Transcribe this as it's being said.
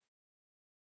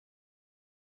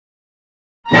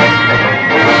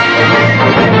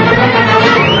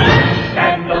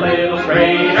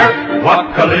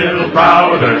walk a little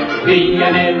prouder, be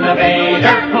an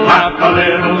innovator, laugh a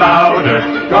little louder,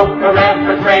 go a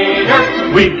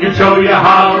refrigerator, we can show you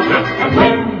how to, and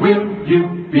when will you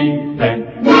be then?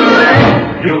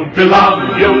 You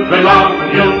belong, you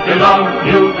belong, you belong,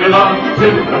 you belong to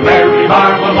the Merry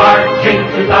Marvel Marching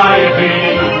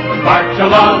Society. March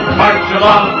along, march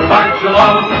along, march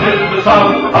along to the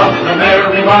song of the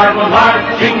Merry Marvel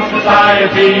Marching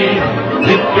Society.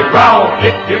 If you growl,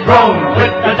 if you groan,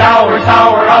 with the dour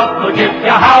sour outlook, if you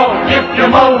howl, if you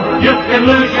moan, you can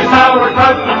lose your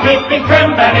sauerkraut, but keeping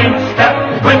trim and in step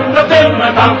with the vim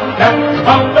and outstep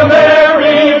of the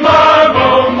Merry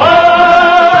Marvel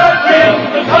Marching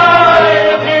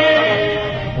Society.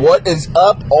 What is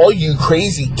up, all you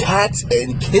crazy cats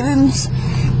and kittens?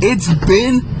 It's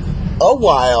been a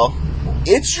while.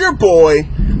 It's your boy,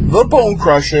 the Bone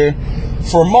Crusher,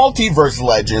 for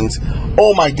Multiverse-Legends.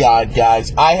 Oh my god,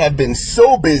 guys, I have been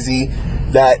so busy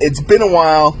that it's been a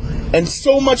while, and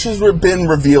so much has been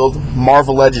revealed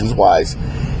Marvel Legends wise.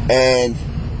 And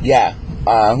yeah,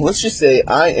 let's just say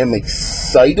I am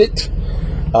excited.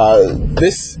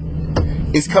 This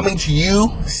is coming to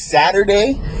you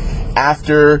Saturday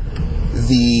after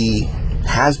the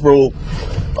Hasbro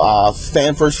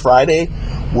Fan First Friday,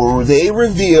 where they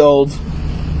revealed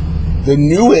the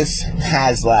newest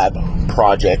HasLab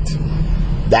project.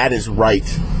 That is right,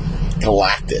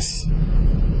 Galactus.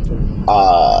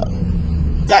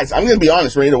 Guys, I'm going to be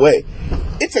honest right away.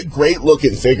 It's a great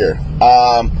looking figure.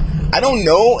 I don't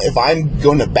know if I'm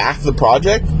going to back the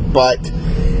project, but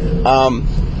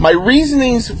my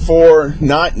reasonings for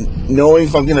not knowing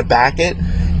if I'm going to back it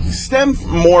stem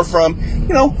more from,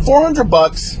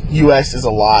 $400 US is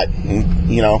a lot,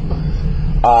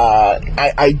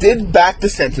 I did back the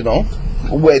Sentinel,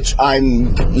 which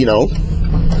I'm,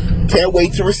 can't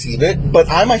wait to receive it, but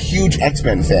I'm a huge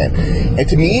X-Men fan, and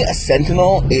to me, a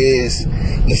Sentinel is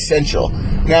essential.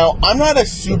 Now, I'm not a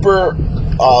super,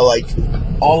 all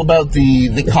about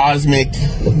the cosmic,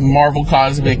 Marvel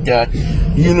cosmic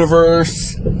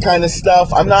universe kind of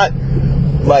stuff. I'm not,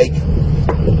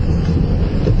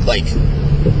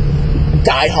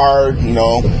 die-hard,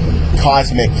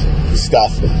 cosmic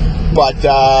stuff, but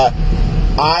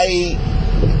I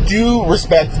do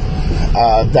respect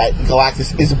that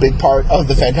Galactus is a big part of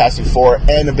the Fantastic Four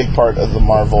and a big part of the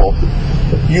Marvel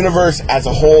universe as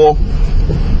a whole.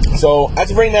 So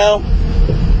as of right now,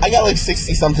 I got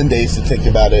 60-something days to think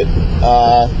about it,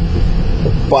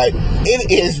 but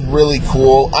it is really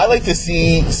cool. I like to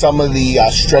see some of the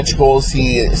stretch goals,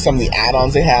 see some of the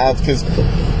add-ons they have, because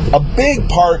a big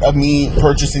part of me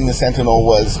purchasing the Sentinel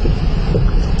was,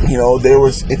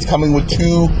 it's coming with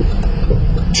two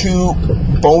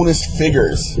bonus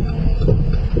figures.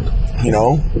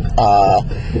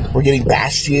 We're getting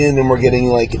Bastion and we're getting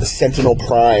the Sentinel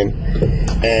Prime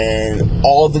and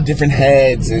all the different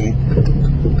heads and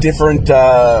different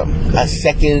a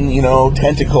second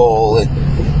tentacle, and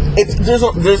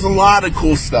there's a lot of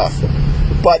cool stuff.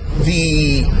 But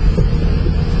the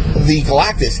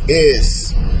Galactus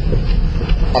is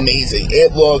amazing.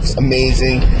 It looks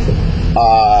amazing.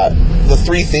 The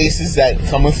three faces that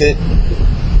come with it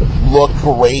look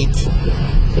great.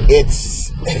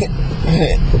 It's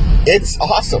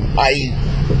awesome. I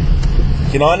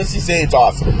can honestly say it's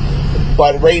awesome.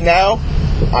 But right now,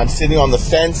 I'm sitting on the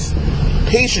fence,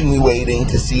 patiently waiting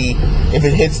to see if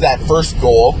it hits that first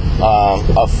goal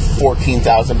of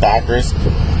 14,000 backers.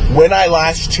 When I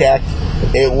last checked,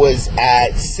 it was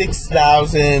at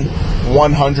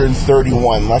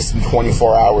 6,131, less than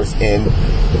 24 hours in.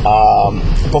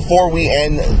 Before we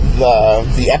end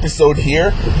the episode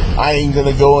here, I am going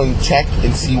to go and check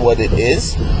and see what it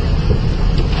is.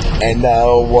 And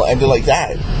we'll end it like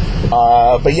that.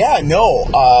 But yeah, no.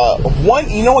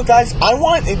 You know what, guys?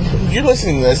 If you're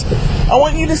listening to this, I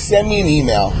want you to send me an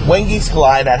email,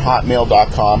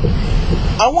 whengeekscollide@hotmail.com.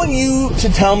 I want you to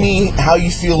tell me how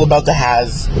you feel about the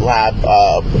HasLab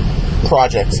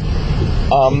project.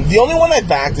 The only one I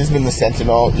backed has been the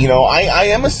Sentinel. I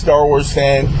am a Star Wars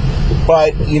fan,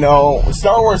 but,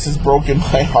 Star Wars has broken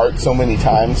my heart so many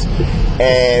times,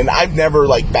 and I've never,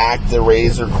 backed the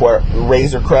Razor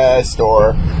Crest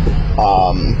or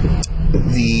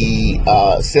the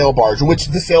sail barge, which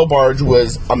the sail barge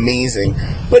was amazing,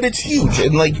 but it's huge,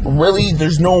 and, really,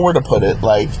 there's nowhere to put it.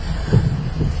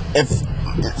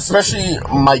 Especially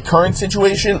my current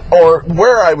situation, or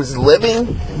where I was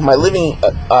living, my living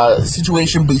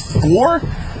situation before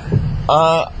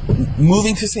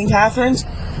moving to St. Catharines,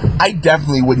 I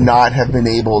definitely would not have been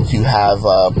able to have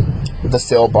the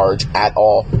sail barge at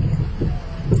all.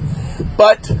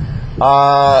 But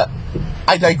I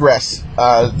digress.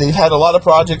 They've had a lot of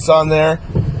projects on there.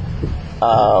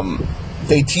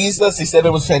 They teased us. They said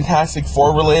it was Fantastic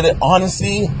Four related.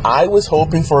 Honestly, I was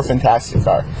hoping for a Fantastic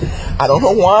Car. I don't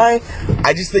know why.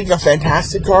 I just think a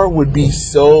Fantastic Car would be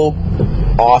so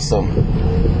awesome.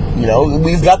 You know,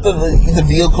 we've got the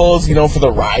vehicles, you know, for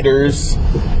the riders.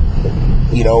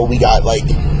 You know, we got like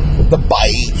the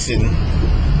bikes and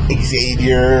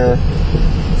Xavier's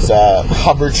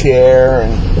hover chair,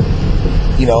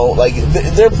 and you know, like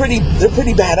they're pretty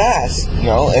badass. You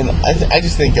know, and I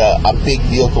just think a big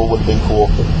vehicle would have been cool.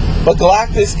 But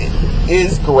Galactus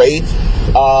is great.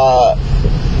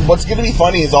 What's going to be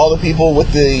funny is all the people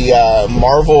with the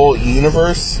Marvel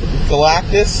Universe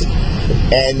Galactus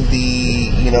and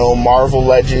the, you know, Marvel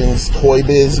Legends Toy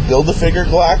Biz Build-A-Figure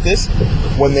Galactus,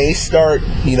 when they start,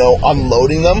 you know,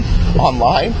 unloading them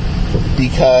online,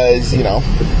 because, you know,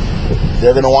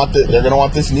 they're gonna want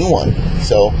this new one.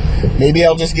 So maybe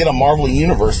I'll just get a Marvel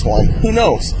Universe one. Who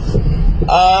knows?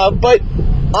 But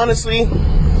honestly,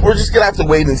 we're just gonna have to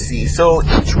wait and see. So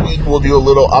each week we'll do a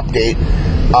little update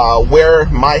where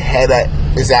my head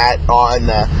is at on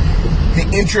the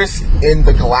interest in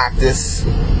the Galactus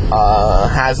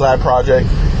HasLab project,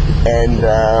 and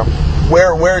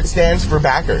where it stands for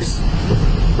backers.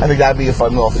 I think that'd be a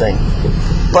fun little thing.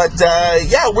 But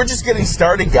yeah, we're just getting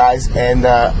started, guys, and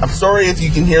I'm sorry if you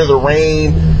can hear the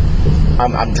rain.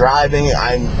 I'm driving.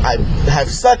 I have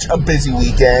such a busy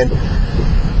weekend,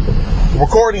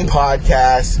 recording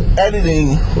podcasts,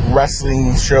 editing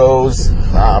wrestling shows,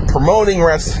 promoting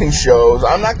wrestling shows.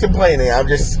 I'm not complaining.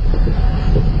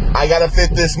 I gotta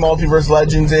fit this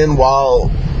Multiverse-Legends in while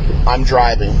I'm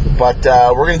driving. But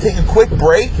we're gonna take a quick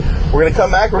break. We're gonna come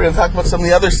back. We're gonna talk about some of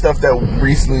the other stuff that we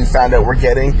recently found out we're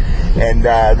getting, and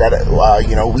that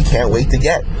you know, we can't wait to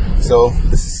get. So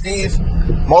this is Steve,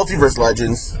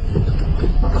 Multiverse-Legends.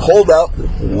 Hold up,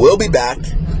 we'll be back.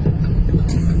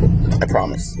 I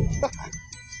promise.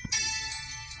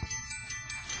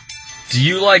 Do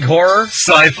you like horror,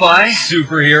 sci-fi,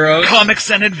 superheroes,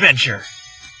 comics, and adventure?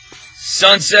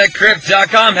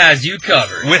 SunsetCrypt.com has you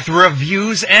covered with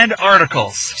reviews and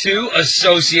articles. 2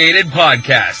 associated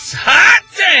podcasts. Hot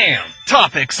damn!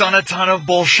 Topics on a ton of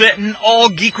bullshit and all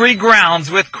geekery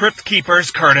grounds with Crypt Keepers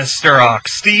Curtis Sturrock,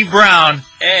 Steve Brown,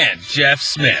 and Jeff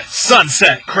Smith.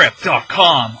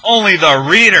 SunsetCrypt.com. Only the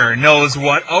reader knows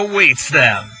what awaits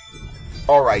them.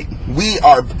 Alright, we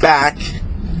are back.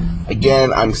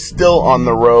 Again, I'm still on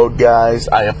the road, guys.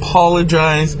 I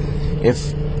apologize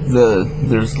if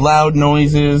there's loud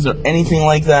noises or anything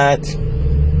like that.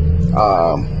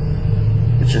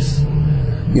 It's just,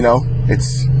 you know,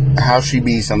 it's how she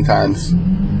be sometimes.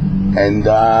 And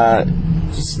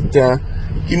just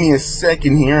give me a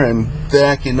second here. I'm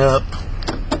backing up.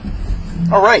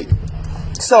 Alright,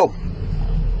 so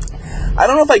I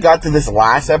don't know if I got to this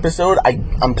last episode.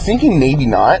 I'm thinking maybe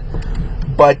not,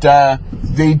 but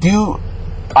they do.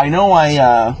 I know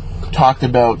I talked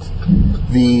about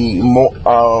the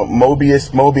Mobius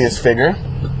figure,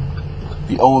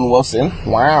 the Owen Wilson.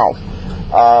 Wow.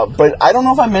 But I don't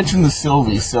know if I mentioned the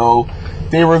Sylvie. So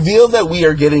they revealed that we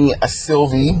are getting a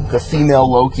Sylvie, the female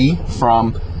Loki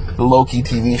from the Loki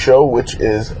TV show, which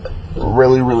is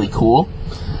really, really cool.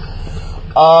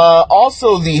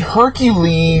 Also, the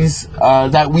Hercules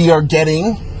that we are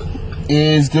getting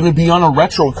is going to be on a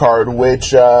retro card,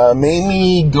 which made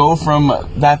me go from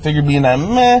that figure being a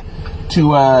meh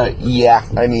to yeah,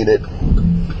 I need it.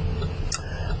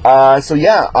 So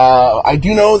yeah, I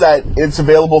do know that it's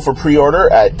available for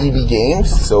pre-order at EV Games,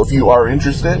 so if you are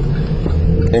interested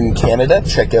in Canada,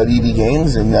 check out EV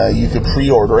Games and you can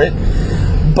pre-order it.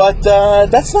 But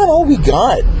that's not all we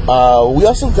got. We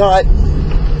also got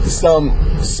some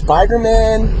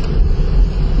Spider-Man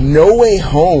No Way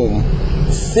Home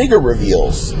figure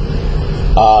reveals. We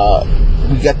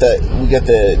got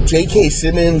the J.K.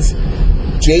 Simmons,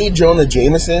 J. Jonah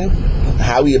Jameson,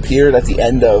 how he appeared at the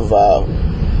end of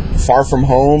Far From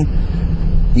Home.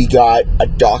 We got a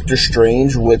Doctor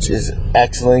Strange, which is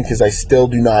excellent because I still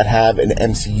do not have an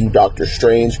MCU Doctor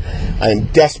Strange. I am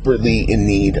desperately in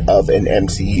need of an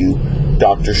MCU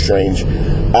Doctor Strange.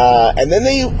 And then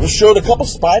they showed a couple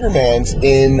Spider-Mans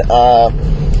in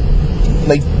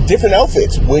like different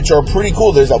outfits, which are pretty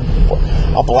cool. There's a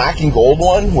black and gold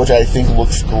one, which I think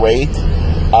looks great.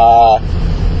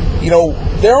 You know,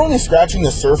 they're only scratching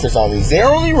the surface on these. They're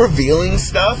only revealing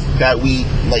stuff that we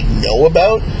like know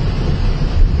about,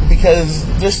 because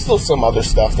there's still some other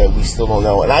stuff that we still don't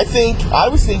know. And I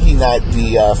was thinking that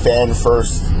the Fan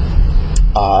First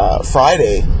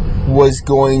Friday was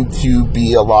going to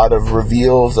be a lot of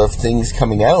reveals of things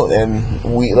coming out, and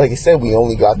we, like I said, we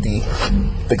only got the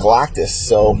Galactus.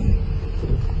 So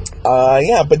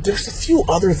yeah, but there's a few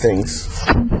other things.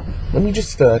 Let me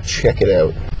just check it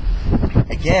out.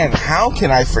 Again, how can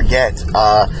I forget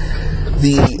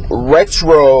the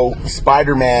retro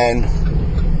Spider-Man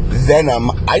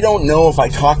Venom? I don't know if I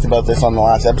talked about this on the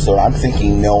last episode. I'm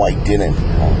thinking no, I didn't.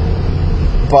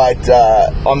 But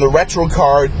on the retro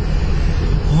card,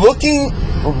 looking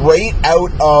right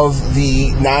out of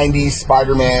the 90s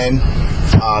Spider-Man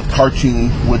cartoon,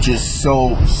 which is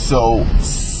so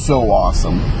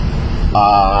awesome.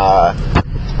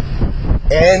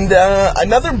 And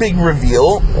another big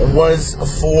reveal was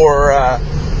for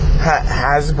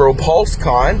Hasbro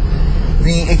PulseCon,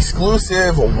 the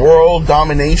exclusive World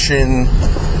Domination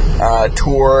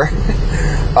tour,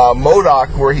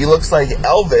 MODOK, where he looks like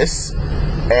Elvis,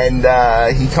 and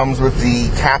he comes with the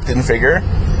Captain figure.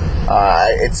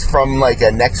 It's from like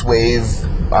a Next Wave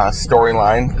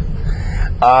storyline.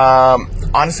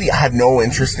 Honestly, I have no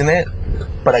interest in it,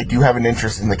 but I do have an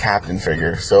interest in the Captain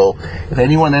figure. So if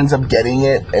anyone ends up getting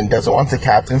it and doesn't want the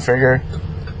Captain figure,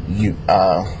 you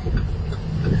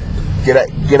get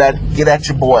at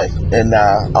your boy, and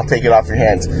I'll take it off your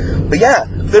hands. But yeah,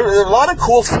 there a lot of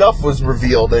cool stuff was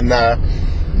revealed, and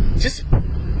just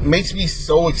makes me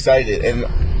so excited. And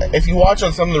if you watch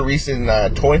on some of the recent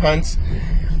toy hunts,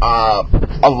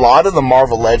 a lot of the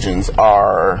Marvel Legends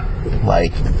are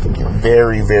like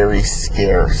very, very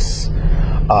scarce.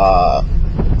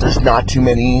 There's not too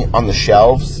many on the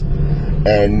shelves,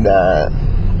 and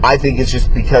I think it's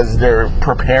just because they're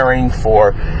preparing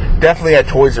for, definitely at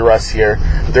Toys R Us here,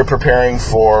 they're preparing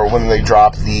for when they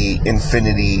drop the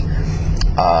Infinity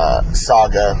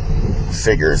Saga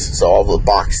figures, so all the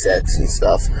box sets and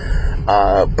stuff.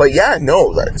 But yeah,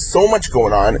 no, so much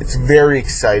going on. It's very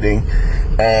exciting,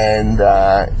 and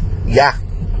yeah,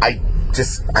 I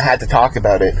had to talk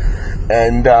about it.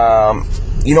 And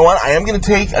you know what? I am going to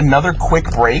take another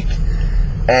quick break,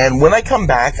 and when I come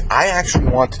back, I actually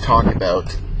want to talk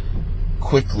about,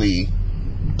 quickly,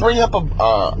 bring up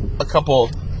a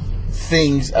couple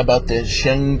things about the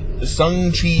Shang-Chi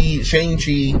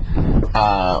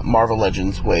Marvel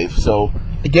Legends wave. So,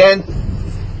 again,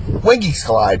 When Geeks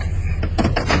Collide,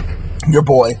 your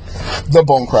boy, the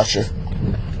Bone Crusher.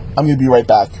 I'm going to be right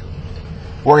back.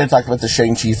 We're going to talk about the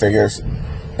Shang-Chi figures,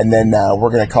 and then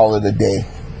we're going to call it a day.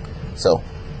 So,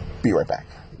 be right back.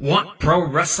 Want pro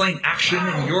wrestling action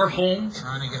in your home?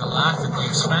 Trying to get a laugh at the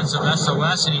expense of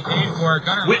SOS, and he paid for it.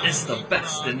 Witness the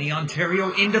best in the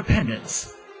Ontario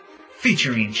Independents.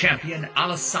 Featuring champion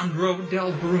Alessandro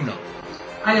Del Bruno.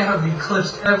 I have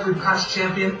eclipsed every past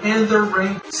champion in their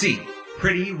ring. See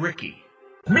Pretty Ricky.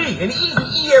 Me and Easy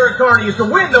E Eric Carney is to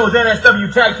win those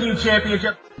NSW Tag Team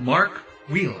Championships. Mark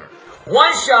Wheeler.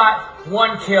 One shot,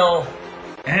 one kill.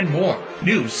 And more.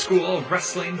 New School of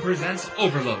Wrestling presents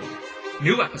Overload.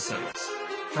 New episodes.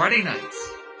 Friday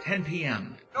nights, 10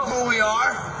 p.m. You know who we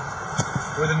are?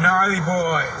 We're the Gnarly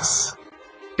Boys.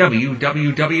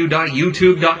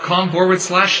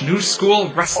 www.youtube.com/New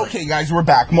School Wrestling. Okay, guys, we're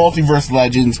back.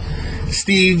 Multiverse-Legends.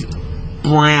 Steve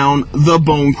Brown, the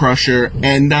Bone Crusher.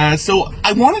 And so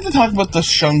I wanted to talk about the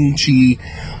Shang-Chi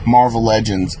Marvel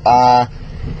Legends. I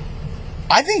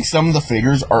think some of the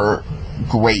figures are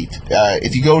great.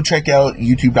 If you go check out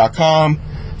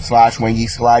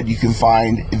youtube.com/WhenGeeksCollide, you can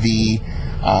find the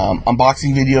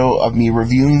unboxing video of me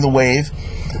reviewing the wave.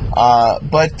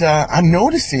 But I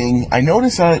noticed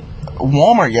at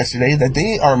Walmart yesterday that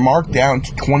they are marked down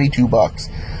to $22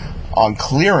 on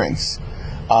clearance.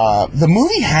 The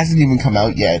movie hasn't even come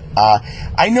out yet.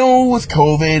 I know with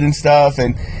COVID and stuff,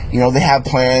 and they have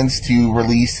plans to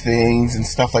release things and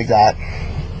stuff like that,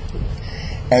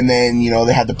 and then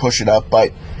they had to push it up.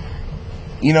 But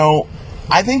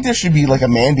I think there should be like a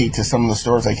mandate to some of the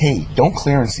stores, like, hey, don't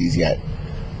clearance these yet,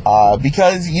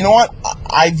 because you know what,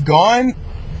 I've gone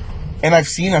and I've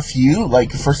seen a few,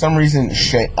 like, for some reason,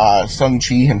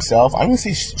 Shang-Chi himself, I'm going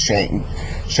to say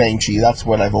Shang-Chi, that's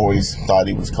what I've always thought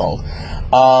he was called,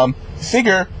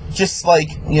 figure, just like,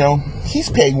 he's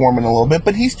peg warming a little bit,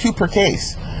 but he's 2 per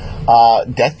case.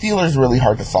 Death Dealer is really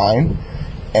hard to find,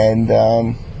 and,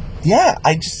 yeah,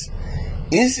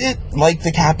 is it like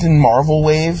the Captain Marvel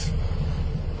wave?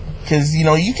 Because,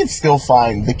 you can still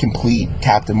find the complete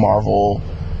Captain Marvel.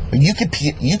 You could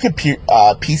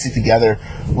piece it together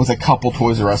with a couple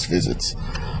Toys R Us visits.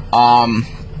 But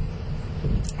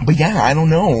yeah, I don't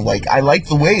know. Like, I like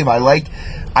the wave. I like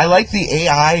the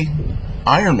AI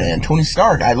Iron Man, Tony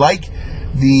Stark. I like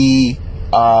the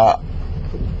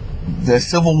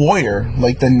Civil Warrior,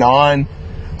 like the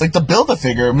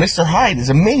Build-A-Figure, Mr. Hyde is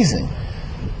amazing.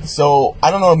 So I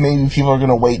don't know if maybe people are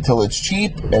gonna wait till it's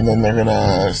cheap and then they're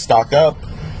gonna stock up.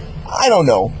 I don't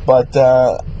know, but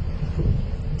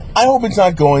I hope it's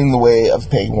not going the way of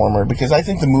Peg Warmer, because I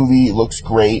think the movie looks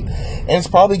great, and it's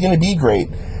probably going to be great.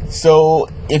 So,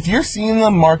 if you're seeing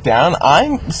them marked down,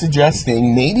 I'm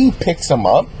suggesting maybe pick some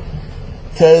up,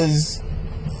 because,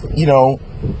 you know,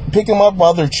 pick them up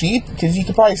while they're cheap, because you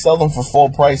could probably sell them for full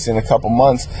price in a couple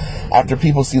months after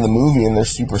people see the movie and they're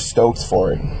super stoked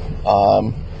for it.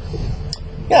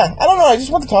 Yeah, I don't know, I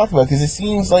just want to talk about it because it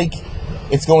seems like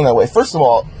it's going that way. First of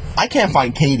all, I can't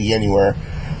find Katie anywhere.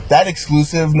 That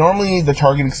exclusive, normally the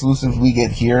Target exclusives we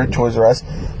get here at Toys R Us,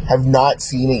 have not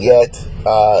seen it yet.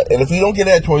 And if we don't get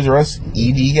it at Toys R Us,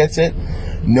 ED gets it.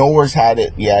 Nowhere's had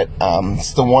it yet.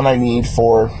 It's the one I need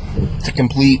to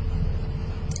complete,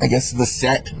 I guess, the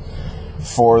set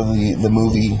for the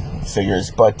movie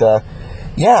figures. But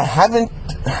yeah,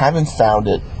 haven't found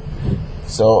it.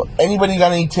 So anybody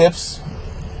got any tips?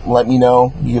 Let me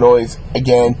know. You can always,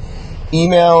 again,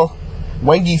 email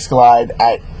wengeeksglide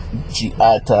at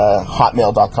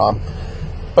hotmail.com.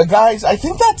 But guys, I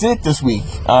think that's it this week.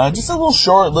 Just a little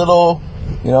short,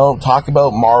 talk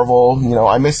about Marvel.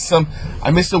 I missed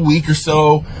a week or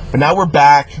so, but now we're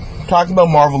back talking about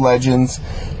Marvel Legends.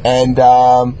 And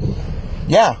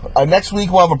next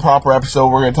week we'll have a proper episode.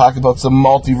 We're going to talk about some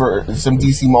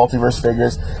DC Multiverse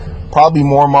figures, probably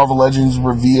more Marvel Legends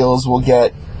reveals we'll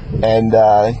get, and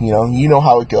you know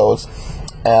how it goes.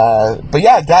 But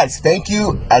yeah, guys, thank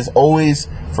you as always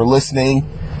for listening.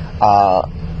 The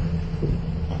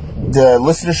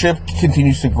listenership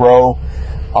continues to grow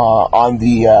on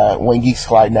the When Geeks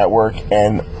Glide network,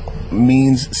 and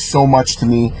means so much to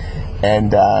me.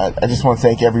 And I just want to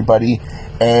thank everybody.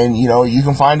 And you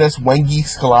can find us When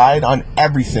Geeks Glide on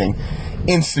everything: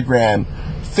 Instagram,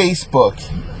 Facebook,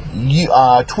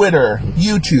 Twitter,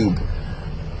 YouTube.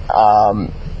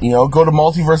 Go to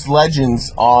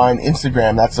Multiverse-Legends on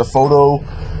Instagram. That's a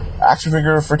action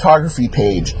figure photography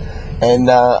page. And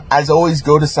as always,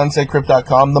 go to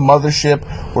sunsetcrypt.com, the mothership,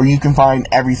 where you can find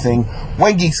everything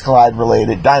When Geeks Collide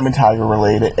related, Diamond Tiger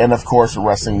related, and of course,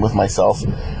 Wrestling with Myself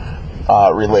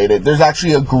related. There's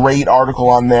actually a great article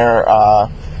on there.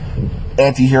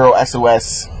 Antihero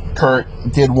SOS Kurt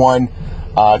did one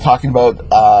talking about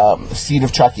Seed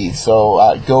of Chucky.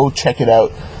 So go check it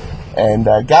out. And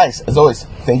guys, as always,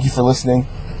 thank you for listening.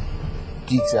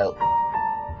 Geeks out.